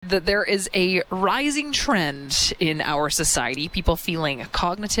that there is a rising trend in our society, people feeling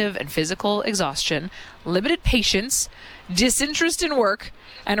cognitive and physical exhaustion, limited patience, disinterest in work,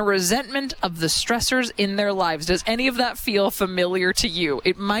 and a resentment of the stressors in their lives. Does any of that feel familiar to you?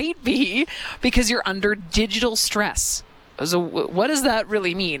 It might be because you're under digital stress. So what does that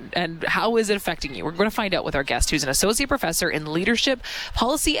really mean, and how is it affecting you? We're going to find out with our guest, who's an associate professor in leadership,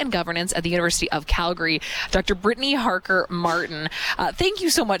 policy, and governance at the University of Calgary, Dr. Brittany Harker Martin. Thank you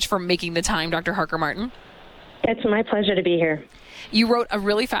so much for making the time, Dr. Harker Martin. It's my pleasure to be here. You wrote a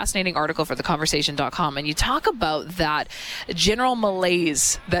really fascinating article for theconversation.com, and you talk about that general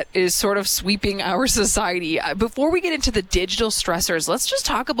malaise that is sort of sweeping our society. Before we get into the digital stressors, let's just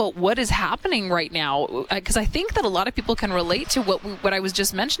talk about what is happening right now, because I think that a lot of people can relate to what I was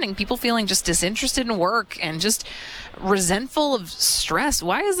just mentioning, people feeling just disinterested in work and just resentful of stress.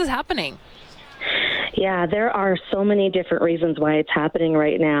 Why is this happening? Yeah, there are so many different reasons why it's happening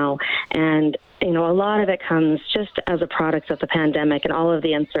right now. And a lot of it comes just as a product of the pandemic and all of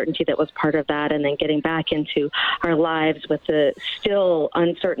the uncertainty that was part of that, and then getting back into our lives with the still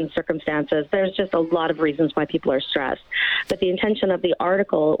uncertain circumstances. There's just a lot of reasons why people are stressed. But the intention of the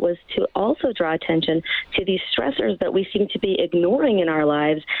article was to also draw attention to these stressors that we seem to be ignoring in our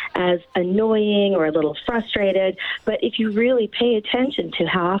lives as annoying or a little frustrated. But if you really pay attention to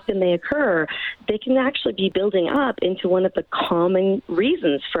how often they occur, they can actually be building up into one of the common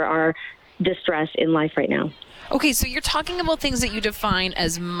reasons for our distress in life right now. Okay, so you're talking about things that you define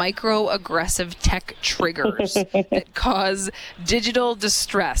as microaggressive tech triggers that cause digital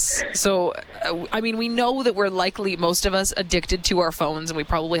distress. So, we know that we're likely, most of us, addicted to our phones, and we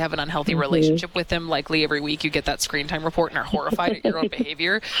probably have an unhealthy relationship with them. Likely every week you get that screen time report and are horrified at your own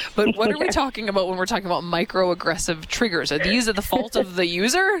behavior. But what are we talking about when we're talking about microaggressive triggers? Are these the fault of the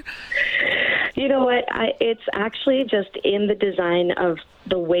user? You know what? It's actually just in the design of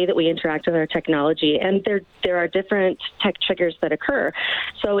the way that we interact with our technology. And there are different tech triggers that occur.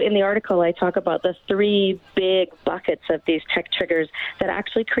 So in the article, I talk about the three big buckets of these tech triggers that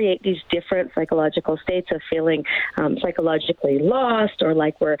actually create these different psychological states of feeling psychologically lost, or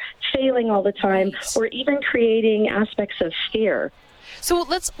like we're failing all the time, or even creating aspects of fear. So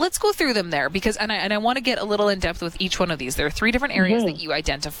let's go through them there, because I want to get a little in depth with each one of these. There are three different areas that you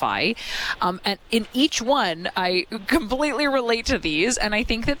identify, and in each one, I completely relate to these, and I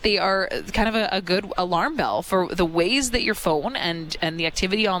think that they are kind of a good alarm bell for the ways that your phone and the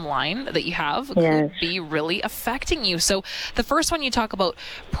activity online that you have could be really affecting you. So the first one, you talk about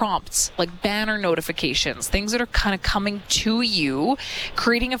prompts, like banner notifications, things that are kind of coming to you,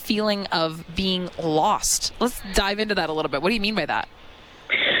 creating a feeling of being lost. Let's dive into that a little bit. What do you mean by that?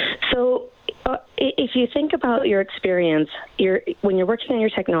 So if you think about your experience, when you're working on your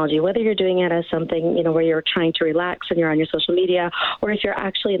technology, whether you're doing it as something, where you're trying to relax and you're on your social media, or if you're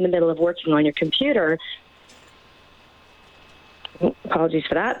actually in the middle of working on your computer, apologies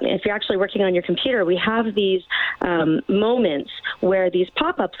for that. If you're actually working on your computer, we have these moments where these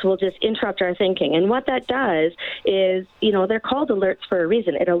pop-ups will just interrupt our thinking. And what that does is, they're called alerts for a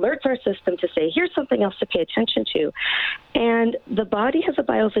reason. It alerts our system to say, here's something else to pay attention to. And the body has a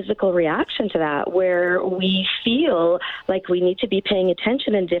biophysical reaction to that, where we feel like we need to be paying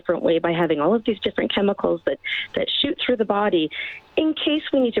attention in a different way by having all of these different chemicals that shoot through the body in case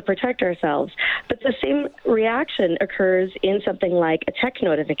we need to protect ourselves. But the same reaction occurs in something like a tech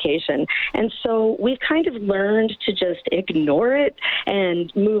notification. And so we've kind of learned to just ignore it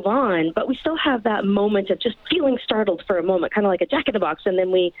and move on, but we still have that moment of just feeling startled for a moment, kind of like a jack in the box, and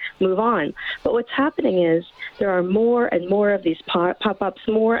then we move on. But what's happening is there are more and more of these pop-ups,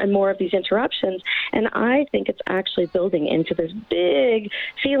 more and more of these interruptions, and I think it's actually building into this big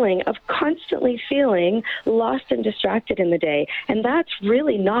feeling of constantly feeling lost and distracted in the day. And that's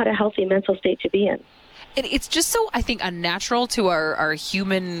really not a healthy mental state to be in. It's just so, I think, unnatural to our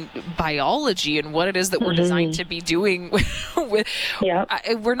human biology and what it is that we're designed to be doing.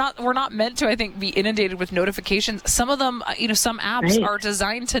 We're not meant to, I think, be inundated with notifications. Some of them, some apps are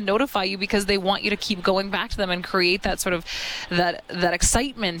designed to notify you because they want you to keep going back to them and create that sort of that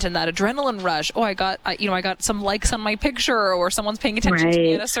excitement and that adrenaline rush. Oh, I got some likes on my picture, or someone's paying attention to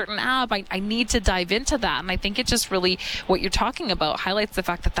me in a certain app. I need to dive into that, and I think it just really, what you're talking about highlights the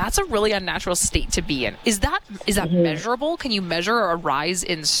fact that that's a really unnatural state to be in. Is that measurable? Can you measure a rise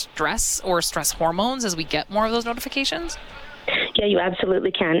in stress or stress hormones as we get more of those notifications? Yeah, you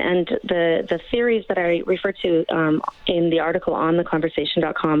absolutely can. And the theories that I refer to in the article on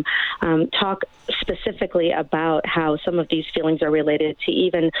theconversation.com talk specifically about how some of these feelings are related to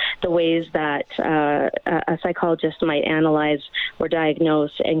even the ways that a psychologist might analyze or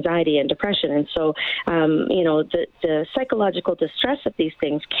diagnose anxiety and depression. And so, the psychological distress of these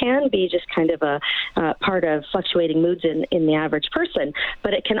things can be just kind of a part of fluctuating moods in the average person,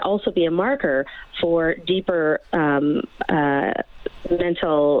 but it can also be a marker for deeper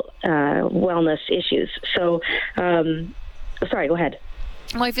mental wellness issues. So, sorry, go ahead.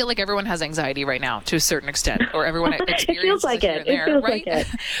 Well, I feel like everyone has anxiety right now to a certain extent, or everyone experiences it feels like it. It feels right? like it.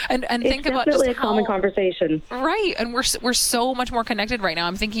 and think about definitely just a common conversation, right? And we're so much more connected right now.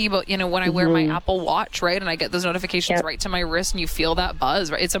 I'm thinking about when I wear my Apple Watch, right, and I get those notifications right to my wrist, and you feel that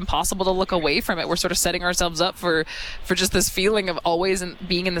buzz, right? It's impossible to look away from it. We're sort of setting ourselves up for just this feeling of always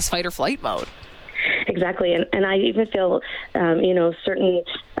being in this fight or flight mode. Exactly. And I even feel, certain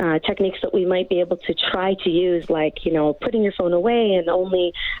techniques that we might be able to try to use, like, putting your phone away and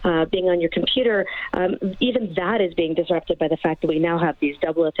only being on your computer, even that is being disrupted by the fact that we now have these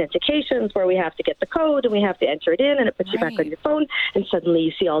double authentications where we have to get the code and we have to enter it in and it puts you back on your phone and suddenly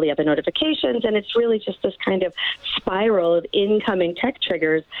you see all the other notifications. And it's really just this kind of spiral of incoming tech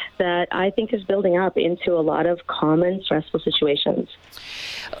triggers that I think is building up into a lot of common stressful situations.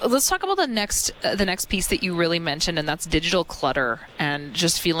 Let's talk about the next piece that you really mentioned, and that's digital clutter, and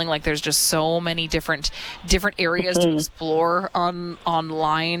just feeling like there's just so many different areas to explore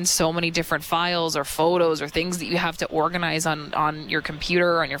online, so many different files or photos or things that you have to organize on your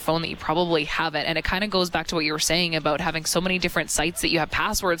computer or on your phone that you probably haven't. And it kind of goes back to what you were saying about having so many different sites that you have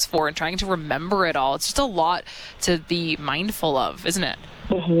passwords for and trying to remember it all. It's just a lot to be mindful of, isn't it?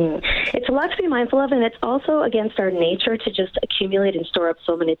 It's a lot to be mindful of, and it's also against our nature to just accumulate and store up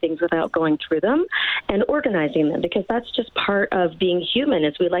so many things without going through them and organizing them, because that's just part of being human,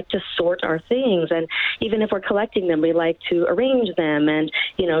 is we like to sort our things, and even if we're collecting them, we like to arrange them and,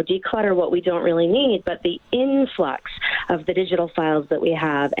 declutter what we don't really need. But the influx of the digital files that we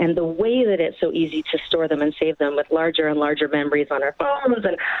have and the way that it's so easy to store them and save them with larger and larger memories on our phones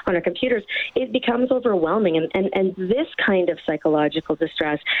and on our computers, it becomes overwhelming. And this kind of psychological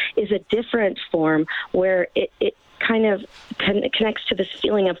distress is a different form where it kind of connects to this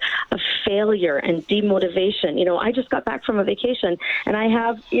feeling of failure and demotivation. I just got back from a vacation and I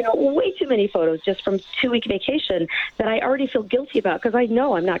have, way too many photos just from 2-week vacation that I already feel guilty about because I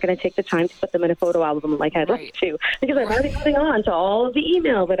know I'm not going to take the time to put them in a photo album like I'd like to, because I'm already putting on to all of the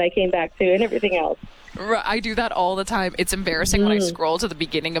email that I came back to and everything else. I do that all the time. It's embarrassing when I scroll to the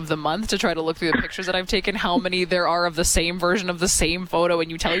beginning of the month to try to look through the pictures that I've taken, how many there are of the same version of the same photo,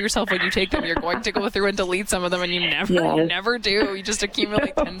 and you tell yourself when you take them you're going to go through and delete some of them, and you never do. You just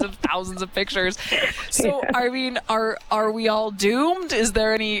accumulate tens of thousands of pictures. So I mean, are we all doomed? Is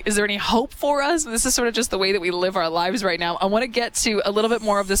there any hope for us? This is sort of just the way that we live our lives right now. I want to get to a little bit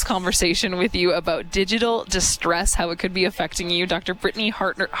more of this conversation with you about digital distress, how it could be affecting you. Dr. Brittany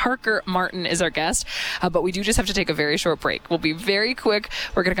Harker Martin is our guest. But we do just have to take a very short break. We'll be very quick.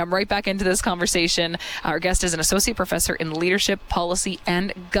 We're going to come right back into this conversation. Our guest is an associate professor in leadership, policy,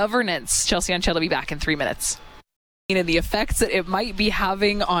 and governance. Chelsea Anchel will be back in 3 minutes. The effects that it might be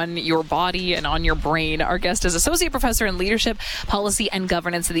having on your body and on your brain. Our guest is associate professor in leadership, policy, and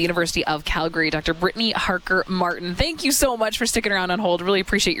governance at the University of Calgary, Dr. Brittany Harker Martin. Thank you so much for sticking around on hold. Really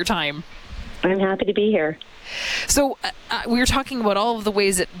appreciate your time. I'm happy to be here. So we were talking about all of the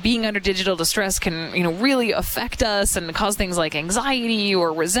ways that being under digital distress can, really affect us and cause things like anxiety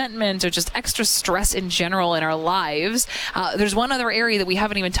or resentment or just extra stress in general in our lives. There's one other area that we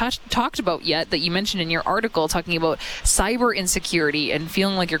haven't even talked about yet that you mentioned in your article, talking about cyber insecurity and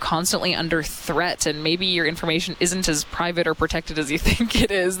feeling like you're constantly under threat and maybe your information isn't as private or protected as you think it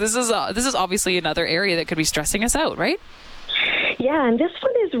is. This is obviously another area that could be stressing us out, right? Yeah, and this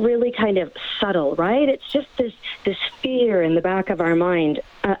one is really kind of subtle, right? It's just this fear in the back of our mind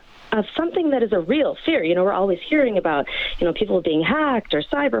of something that is a real fear. We're always hearing about, people being hacked or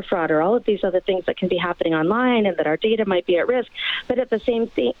cyber fraud or all of these other things that can be happening online and that our data might be at risk. But at the same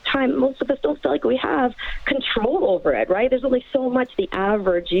time, most of us don't feel like we have control over it, right? There's only so much the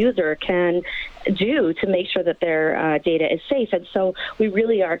average user can do to make sure that their data is safe. And so we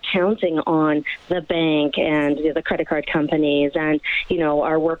really are counting on the bank and the credit card companies and,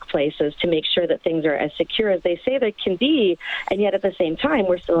 our workplaces to make sure that things are as secure as they say they can be. And yet at the same time,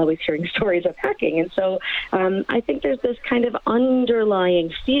 we're still always hearing stories of hacking. And so I think there's this kind of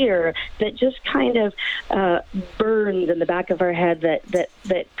underlying fear that just kind of burns in the back of our head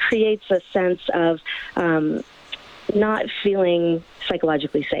that creates a sense of not feeling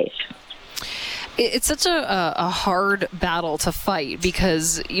psychologically safe. It's such a hard battle to fight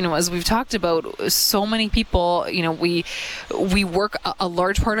because, as we've talked about, so many people, we work a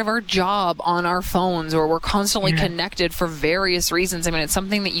large part of our job on our phones, or we're constantly connected for various reasons. I mean, it's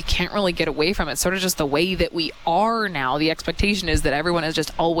something that you can't really get away from. It's sort of just the way that we are now. The expectation is that everyone is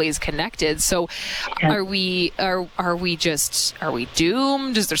just always connected. So are we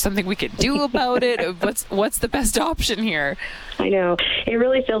doomed? Is there something we could do about it? What's the best option here? I know. It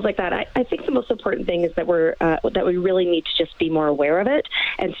really feels like that. I think the most important thing is that we really need to just be more aware of it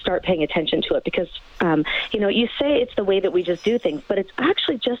and start paying attention to it, because you say it's the way that we just do things, but it's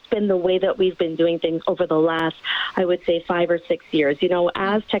actually just been the way that we've been doing things over the last, I would say, 5 or 6 years.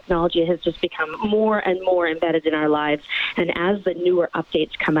 As technology has just become more and more embedded in our lives, and as the newer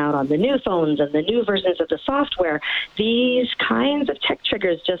updates come out on the new phones and the new versions of the software, these kinds of tech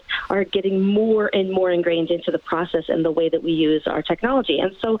triggers just are getting more and more ingrained into the process and the way that we use our technology.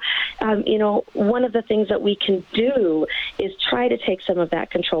 And so, one of the things that we can do is try to take some of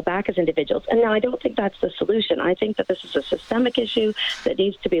that control back as individuals. And now I don't think that's the solution. I think that this is a systemic issue that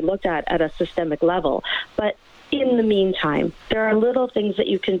needs to be looked at a systemic level. But in the meantime, there are little things that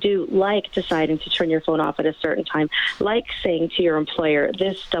you can do, like deciding to turn your phone off at a certain time, like saying to your employer,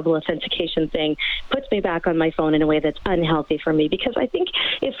 this double authentication thing puts me back on my phone in a way that's unhealthy for me. Because I think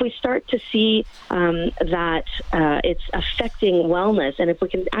if we start to see that it's affecting wellness, and if we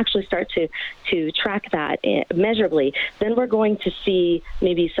can actually start to track that measurably, then we're going to see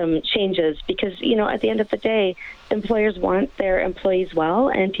maybe some changes. Because, at the end of the day, employers want their employees well,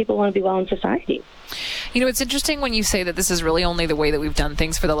 and people want to be well in society. It's interesting when you say that this is really only the way that we've done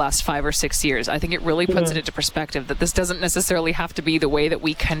things for the last 5 or 6 years. I think it really puts it into perspective that this doesn't necessarily have to be the way that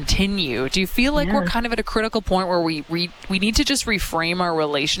we continue. Do you feel like we're kind of at a critical point where we need to just reframe our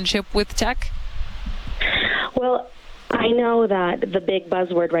relationship with tech? Well, I know that the big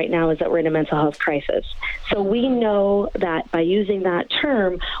buzzword right now is that we're in a mental health crisis. So we know that by using that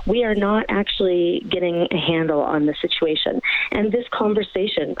term, we are not actually getting a handle on the situation. And this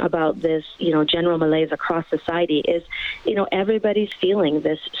conversation about this, general malaise across society is, everybody's feeling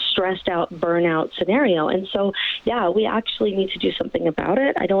this stressed out, burnout scenario. And so, we actually need to do something about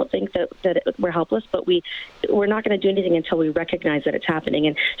it. I don't think that we're helpless, but we're not going to do anything until we recognize that it's happening.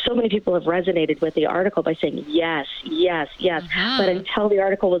 And so many people have resonated with the article by saying, yes. But until the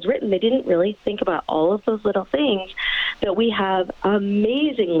article was written, they didn't really think about all of those little things that we have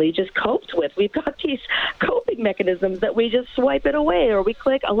amazingly just coped with. We've got these coping mechanisms that we just swipe it away, or we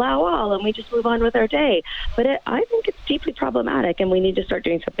click allow all and we just move on with our day. But I think it's deeply problematic, and we need to start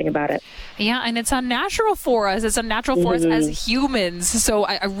doing something about it. Yeah, and it's unnatural for us. It's unnatural for us as humans. So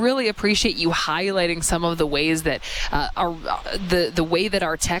I really appreciate you highlighting some of the ways that the way that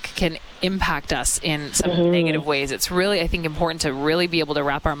our tech can impact us in some negative ways. It's really, I think, important to really be able to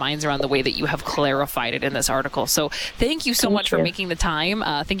wrap our minds around the way that you have clarified it in this article. So thank you so much for making the time.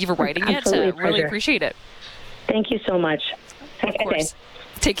 Thank you for writing it. Really appreciate it. Thank you so much. Of course.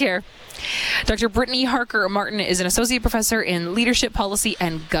 Take care. Dr. Brittany Harker Martin is an associate professor in leadership, policy,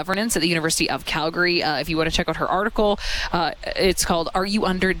 and governance at the University of Calgary. If you want to check out her article, it's called "Are You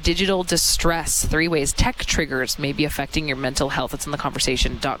Under Digital Distress? 3 Ways Tech Triggers May Be Affecting Your Mental Health." It's on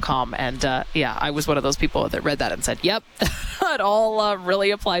theconversation.com. And I was one of those people that read that and said, yep, it all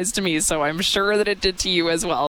really applies to me. So I'm sure that it did to you as well.